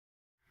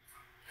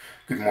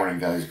Good morning,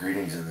 guys.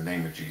 Greetings in the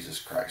name of Jesus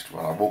Christ.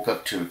 Well, I woke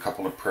up to a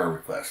couple of prayer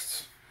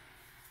requests,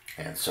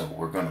 and so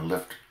we're going to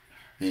lift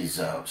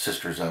these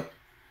sisters up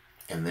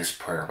in this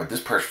prayer. But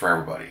this prayer's for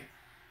everybody.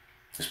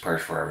 This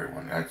prayer's for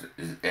everyone.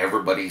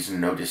 Everybody's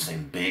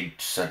noticing big,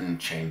 sudden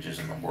changes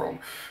in the world.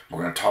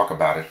 We're going to talk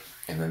about it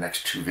in the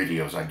next two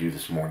videos I do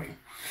this morning.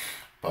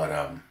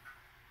 But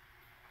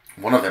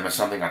one of them is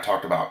something I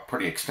talked about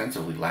pretty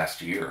extensively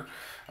last year,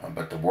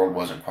 but the world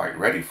wasn't quite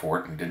ready for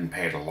it and didn't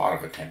pay it a lot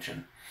of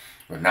attention.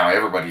 But now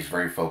everybody's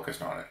very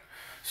focused on it.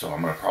 So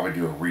I'm going to probably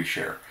do a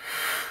reshare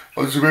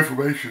of some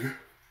information.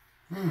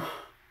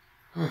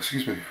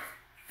 Excuse me.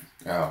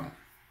 So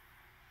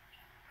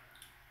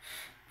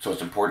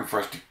it's important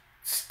for us to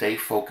stay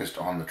focused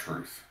on the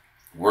truth.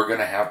 We're going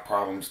to have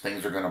problems.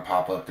 Things are going to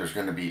pop up. There's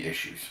going to be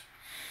issues.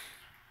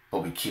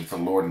 But we keep the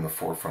Lord in the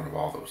forefront of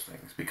all those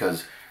things.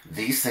 Because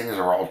these things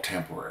are all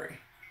temporary.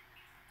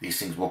 These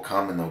things will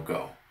come and they'll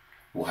go.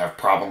 We'll have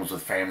problems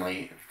with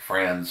family,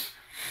 friends.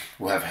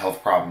 We'll have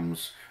health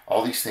problems.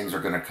 All these things are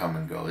going to come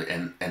and go,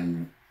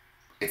 and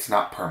it's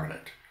not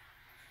permanent.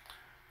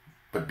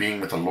 But being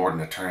with the Lord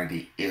in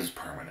eternity is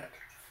permanent.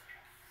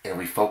 And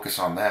we focus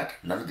on that,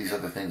 none of these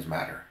other things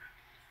matter.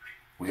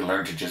 We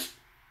learn to just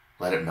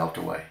let it melt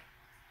away.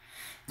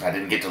 I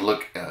didn't get to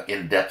look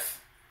in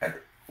depth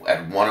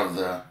at one of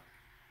the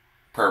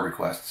prayer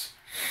requests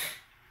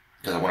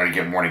because I wanted to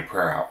get morning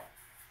prayer out.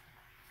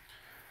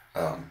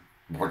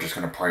 We're just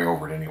going to pray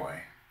over it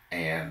anyway.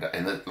 And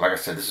like I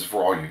said, this is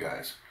for all you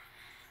guys.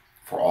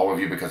 For all of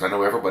you, because I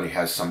know everybody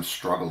has some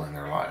struggle in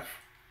their life.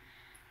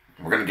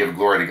 We're going to give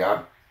glory to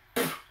God.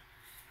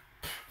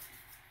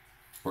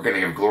 We're going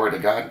to give glory to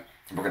God.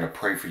 And we're going to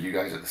pray for you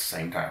guys at the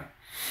same time.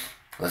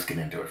 Let's get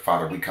into it.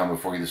 Father, we come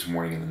before you this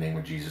morning in the name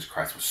of Jesus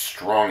Christ with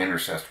strong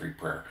intercessory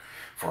prayer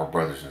for our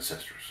brothers and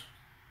sisters.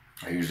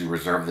 I usually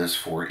reserve this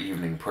for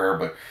evening prayer,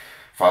 but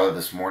Father,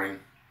 this morning,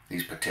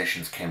 these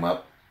petitions came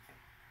up.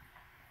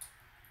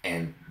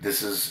 And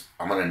this is,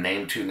 I'm going to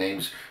name two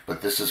names,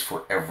 but this is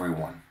for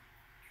everyone.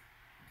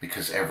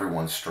 Because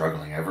everyone's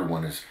struggling.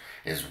 Everyone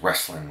is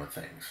wrestling with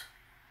things.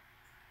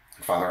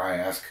 And Father, I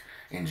ask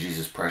in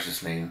Jesus'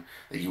 precious name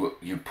that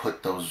you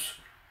put those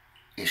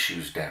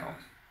issues down.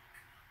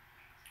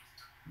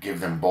 Give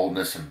them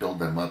boldness and build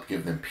them up.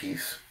 Give them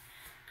peace.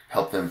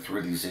 Help them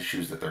through these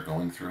issues that they're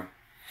going through.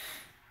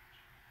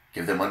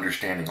 Give them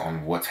understanding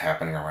on what's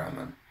happening around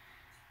them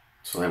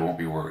so they won't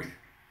be worried.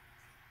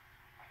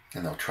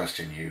 And they'll trust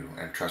in you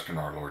and trust in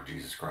our Lord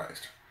Jesus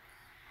Christ.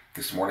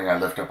 This morning I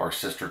lift up our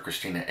sister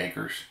Christina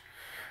Akers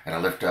and I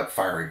lift up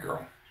Fiery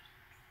Girl.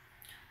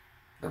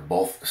 They're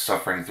both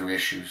suffering through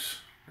issues,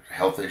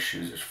 health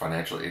issues, there's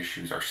financial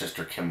issues. Our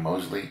sister Kim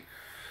Mosley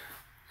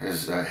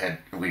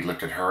we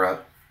lifted her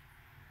up.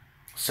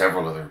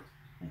 Several other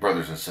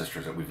brothers and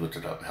sisters that we've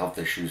lifted up, health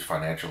issues,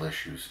 financial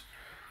issues.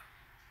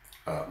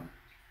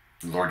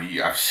 Lord,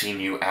 I've seen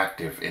you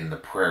active in the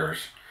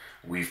prayers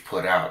we've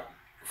put out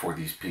for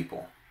these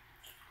people,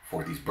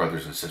 for these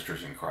brothers and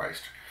sisters in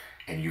Christ,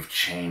 and you've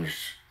changed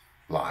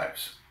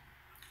lives.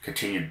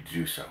 Continue to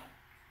do so.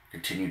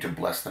 Continue to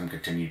bless them,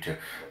 continue to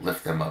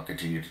lift them up,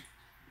 continue to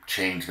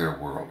change their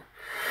world.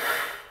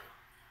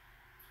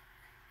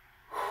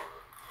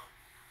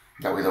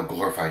 That way they'll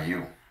glorify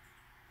you,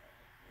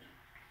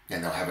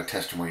 and they'll have a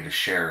testimony to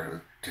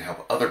share to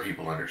help other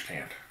people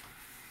understand.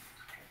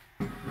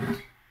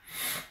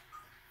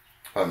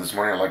 This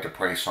morning I'd like to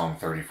pray Psalm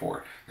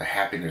 34, the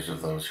happiness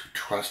of those who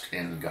trust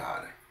in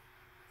God.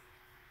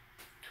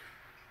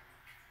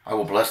 I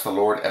will bless the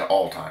Lord at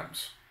all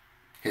times.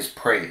 His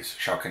praise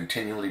shall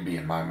continually be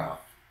in my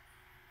mouth.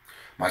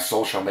 My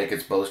soul shall make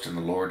its boast in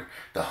the Lord.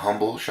 The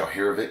humble shall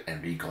hear of it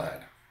and be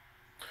glad.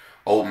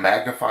 O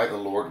magnify the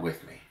Lord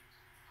with me,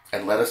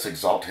 and let us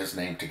exalt his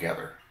name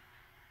together.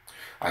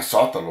 I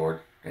sought the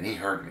Lord, and he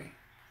heard me,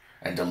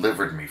 and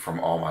delivered me from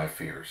all my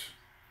fears.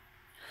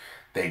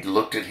 They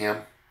looked to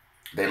him,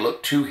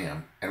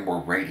 and were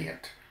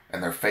radiant,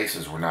 and their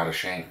faces were not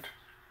ashamed.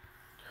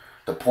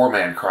 The poor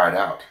man cried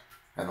out,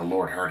 and the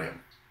Lord heard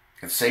him,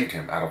 and saved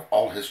him out of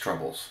all his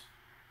troubles.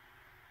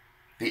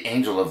 The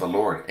angel of the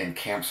Lord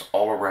encamps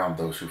all around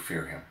those who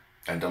fear him,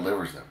 and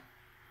delivers them.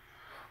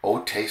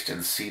 O taste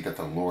and see that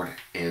the Lord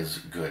is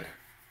good.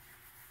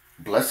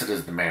 Blessed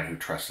is the man who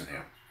trusts in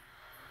him.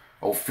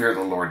 O fear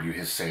the Lord, you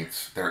his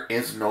saints. There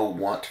is no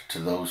want to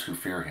those who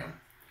fear him.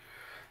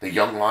 The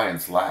young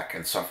lions lack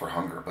and suffer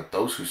hunger, but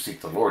those who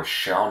seek the Lord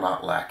shall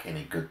not lack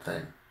any good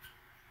thing.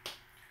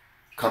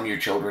 Come, you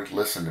children,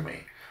 listen to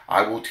me.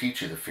 I will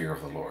teach you the fear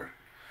of the Lord.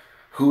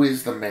 Who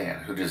is the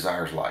man who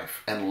desires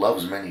life and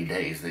loves many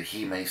days that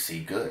he may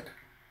see good?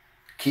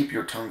 Keep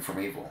your tongue from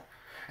evil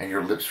and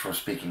your lips from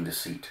speaking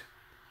deceit.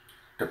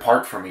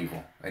 Depart from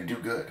evil and do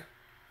good.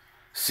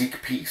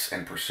 Seek peace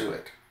and pursue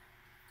it.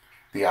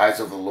 The eyes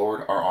of the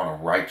Lord are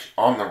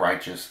on the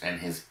righteous, and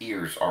his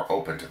ears are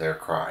open to their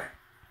cry.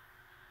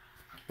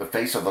 The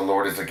face of the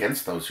Lord is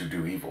against those who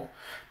do evil,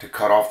 to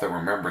cut off the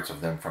remembrance of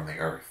them from the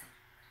earth.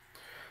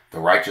 The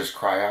righteous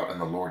cry out,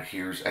 and the Lord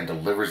hears and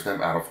delivers them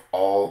out of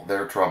all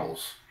their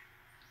troubles.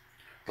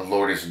 The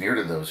Lord is near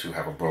to those who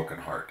have a broken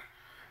heart,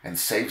 and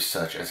save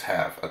such as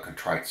have a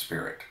contrite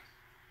spirit.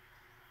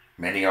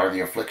 Many are the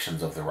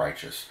afflictions of the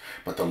righteous,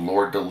 but the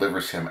Lord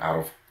delivers him out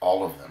of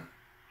all of them.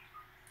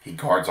 He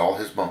guards all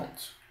his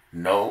bones.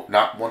 No,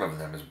 not one of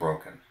them is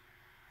broken.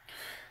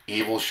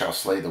 Evil shall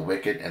slay the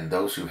wicked, and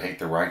those who hate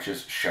the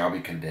righteous shall be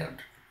condemned.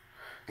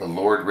 The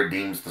Lord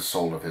redeems the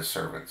soul of his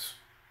servants,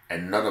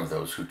 and none of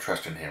those who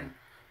trust in him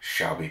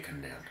shall be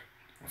condemned.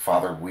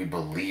 Father, we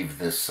believe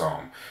this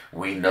psalm.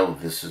 We know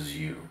this is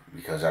you,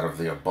 because out of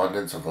the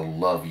abundance of the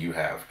love you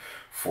have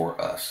for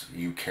us,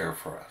 you care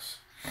for us.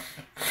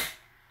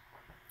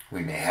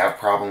 We may have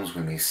problems,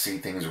 we may see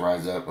things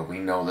rise up, but we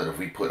know that if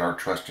we put our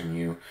trust in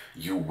you,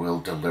 you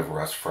will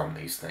deliver us from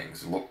these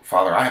things. Look,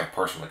 Father, I have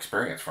personal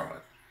experience from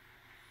it.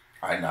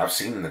 I've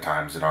seen the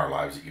times in our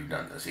lives that you've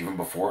done this, even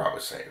before I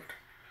was saved.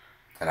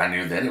 And I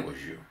knew then it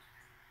was you.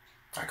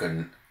 I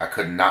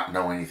could not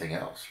know anything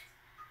else.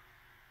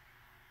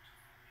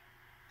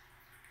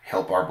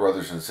 Help our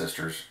brothers and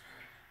sisters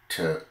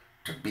to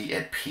be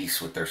at peace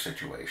with their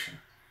situation,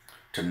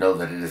 to know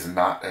that it is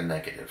not a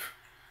negative.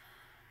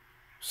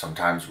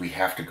 Sometimes we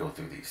have to go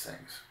through these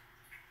things.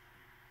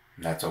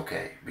 And that's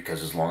okay,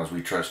 because as long as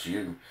we trust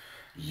you,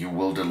 you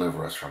will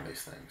deliver us from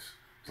these things.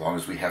 As long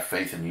as we have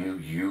faith in you,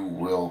 you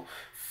will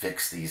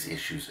fix these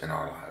issues in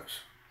our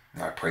lives.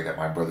 And I pray that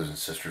my brothers and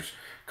sisters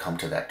come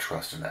to that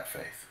trust and that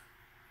faith.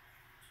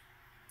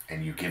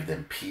 And you give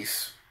them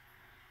peace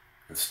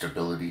and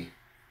stability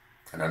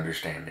and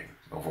understanding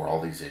over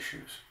all these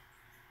issues,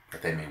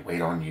 that they may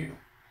wait on you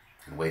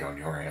and wait on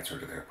your answer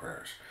to their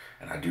prayers.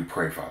 And I do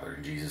pray, Father,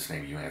 in Jesus'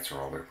 name, you answer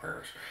all their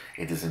prayers.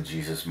 It is in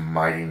Jesus'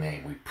 mighty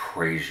name we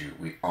praise you,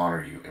 we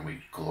honor you, and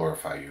we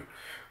glorify you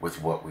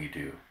with what we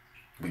do.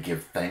 We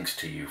give thanks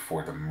to you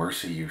for the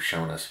mercy you've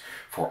shown us,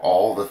 for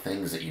all the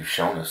things that you've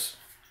shown us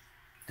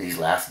these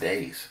last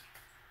days,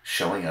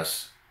 showing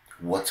us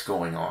what's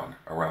going on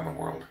around the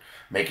world,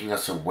 making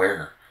us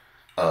aware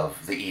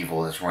of the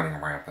evil that's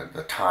running rampant,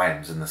 the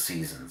times and the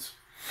seasons,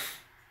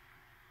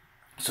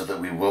 so that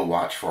we will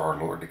watch for our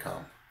Lord to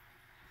come.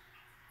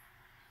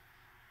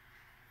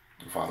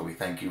 Father, we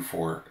thank you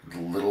for the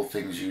little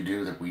things you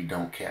do that we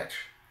don't catch.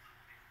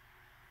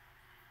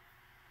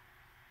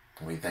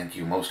 And we thank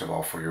you most of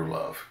all for your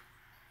love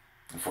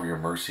and for your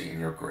mercy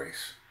and your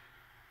grace.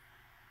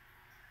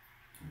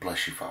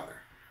 Bless you, Father,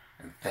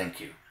 and thank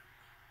you.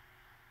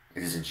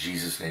 It is in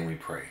Jesus' name we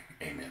pray.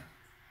 Amen.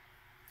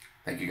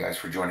 Thank you guys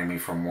for joining me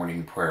for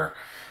morning prayer.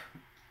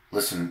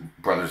 Listen,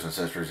 brothers and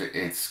sisters,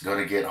 it's going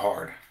to get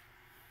hard.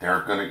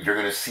 You're going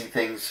to see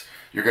things,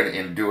 you're going to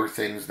endure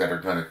things that are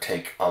going to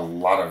take a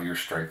lot of your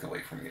strength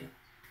away from you.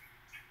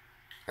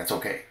 That's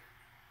okay,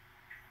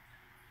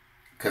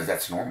 because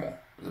that's normal.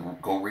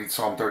 Go read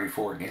Psalm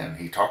 34 again.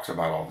 He talks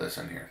about all this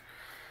in here.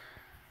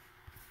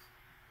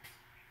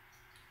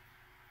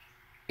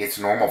 It's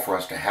normal for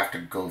us to have to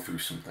go through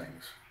some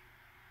things.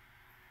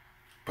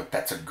 But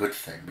that's a good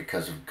thing,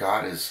 because if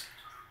God is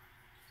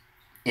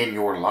in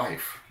your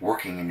life,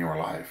 working in your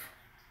life,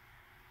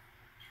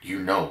 you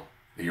know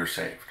that you're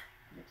saved.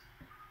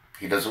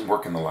 He doesn't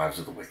work in the lives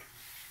of the wicked.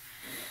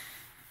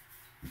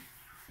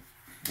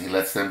 He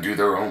lets them do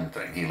their own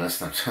thing. He lets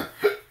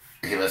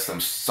them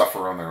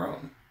suffer on their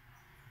own.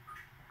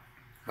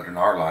 But in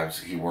our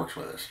lives, he works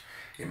with us.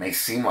 It may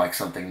seem like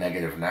something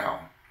negative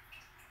now,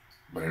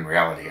 but in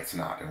reality, it's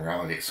not. In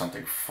reality, it's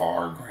something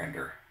far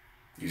grander.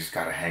 You just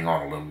got to hang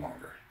on a little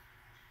longer.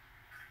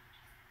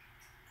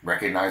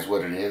 Recognize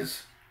what it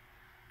is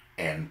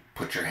and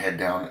put your head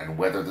down and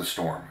weather the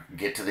storm.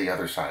 Get to the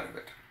other side of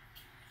it.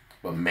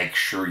 But make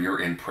sure you're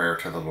in prayer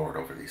to the Lord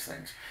over these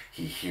things.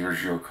 He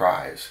hears your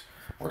cries.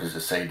 What does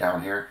it say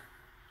down here?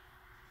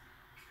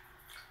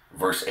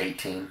 Verse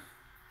 18.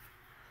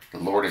 The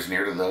Lord is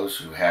near to those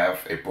who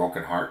have a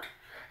broken heart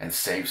and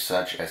saves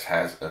such as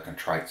has a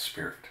contrite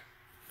spirit.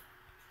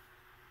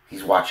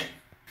 He's watching.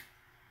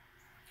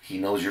 He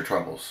knows your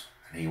troubles,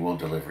 and he will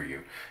deliver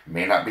you. It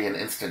may not be an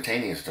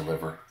instantaneous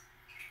delivery,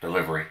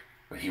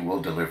 but he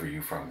will deliver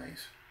you from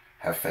these.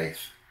 Have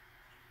faith,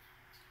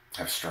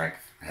 have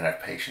strength, and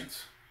have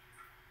patience.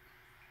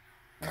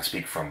 I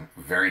speak from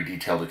very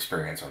detailed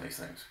experience on these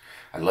things.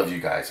 I love you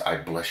guys. I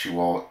bless you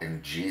all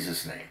in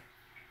Jesus' name.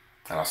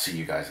 And I'll see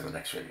you guys in the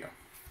next video.